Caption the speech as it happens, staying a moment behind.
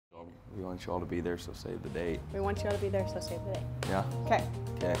We want you all to be there, so save the date. We want you all to be there, so save the date. Yeah? Okay.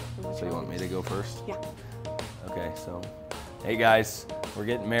 Okay. So you want me to go first? Yeah. Okay, so, hey guys, we're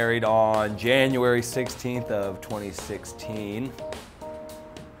getting married on January 16th of 2016.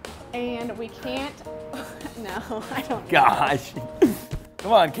 And we can't, no, I don't know. Gosh.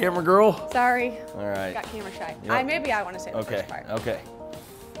 Come on, camera girl. Sorry. All right. Got camera shy. Yep. Maybe I want to say the Okay, first part. okay,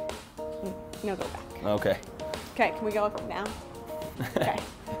 No, go back. okay. Okay, can we go from now? Okay.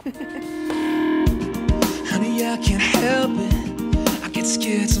 Honey, I can't help it. I get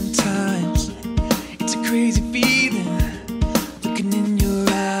scared sometimes. It's a crazy feeling, looking in your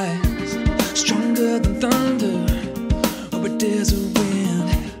eyes. Stronger than thunder, or a desert wind.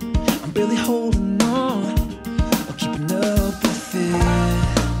 I'm barely holding on, or keeping up with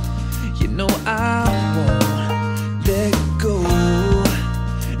it. You know I won't let go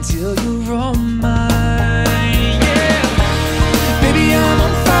until you're on mine. Baby, I'm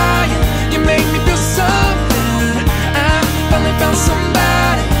on fire. You make me feel something. I finally found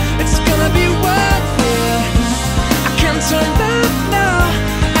somebody that's gonna be worth it. I can't turn back now.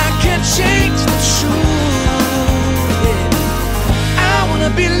 I can't change the truth. Yeah. I wanna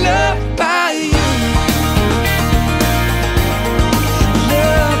be loved by you.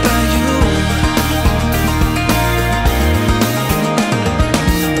 Loved by you.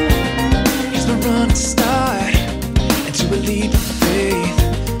 Here's my running start into a leap of faith.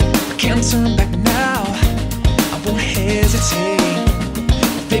 I can't turn back now. I won't hesitate.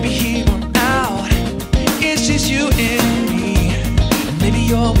 Baby, here on out, it's just you and me. And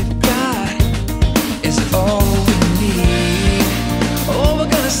maybe all we've got is all we need. Oh, we're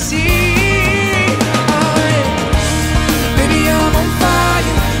gonna see. Oh, yeah. Baby, I'm on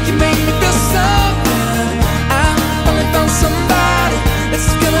fire. You make me feel something. I finally found somebody that's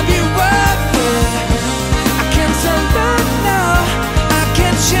gonna be worth it. I can't turn back now. I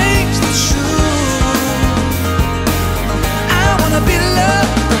can't change the truth. I wanna be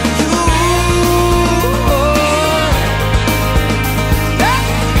loved by you. Yeah.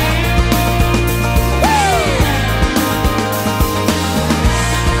 Woo!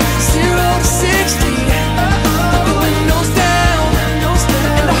 0 to 60, with the windows down,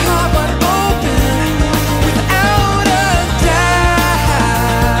 and the heart wide open, without a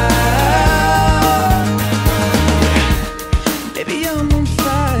doubt. Baby, I'm on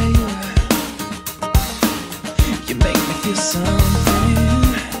fire. You make me feel something.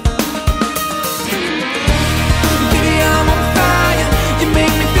 Baby, I'm on fire. You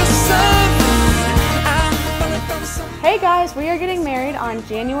make me feel something. I finally found something. Hey guys, we are getting married on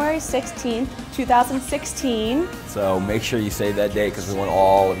January 16th, 2016. So make sure you save that date because we want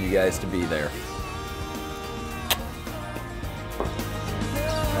all of you guys to be there.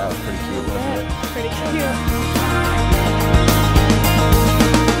 That was pretty cute, wasn't it? Pretty cute.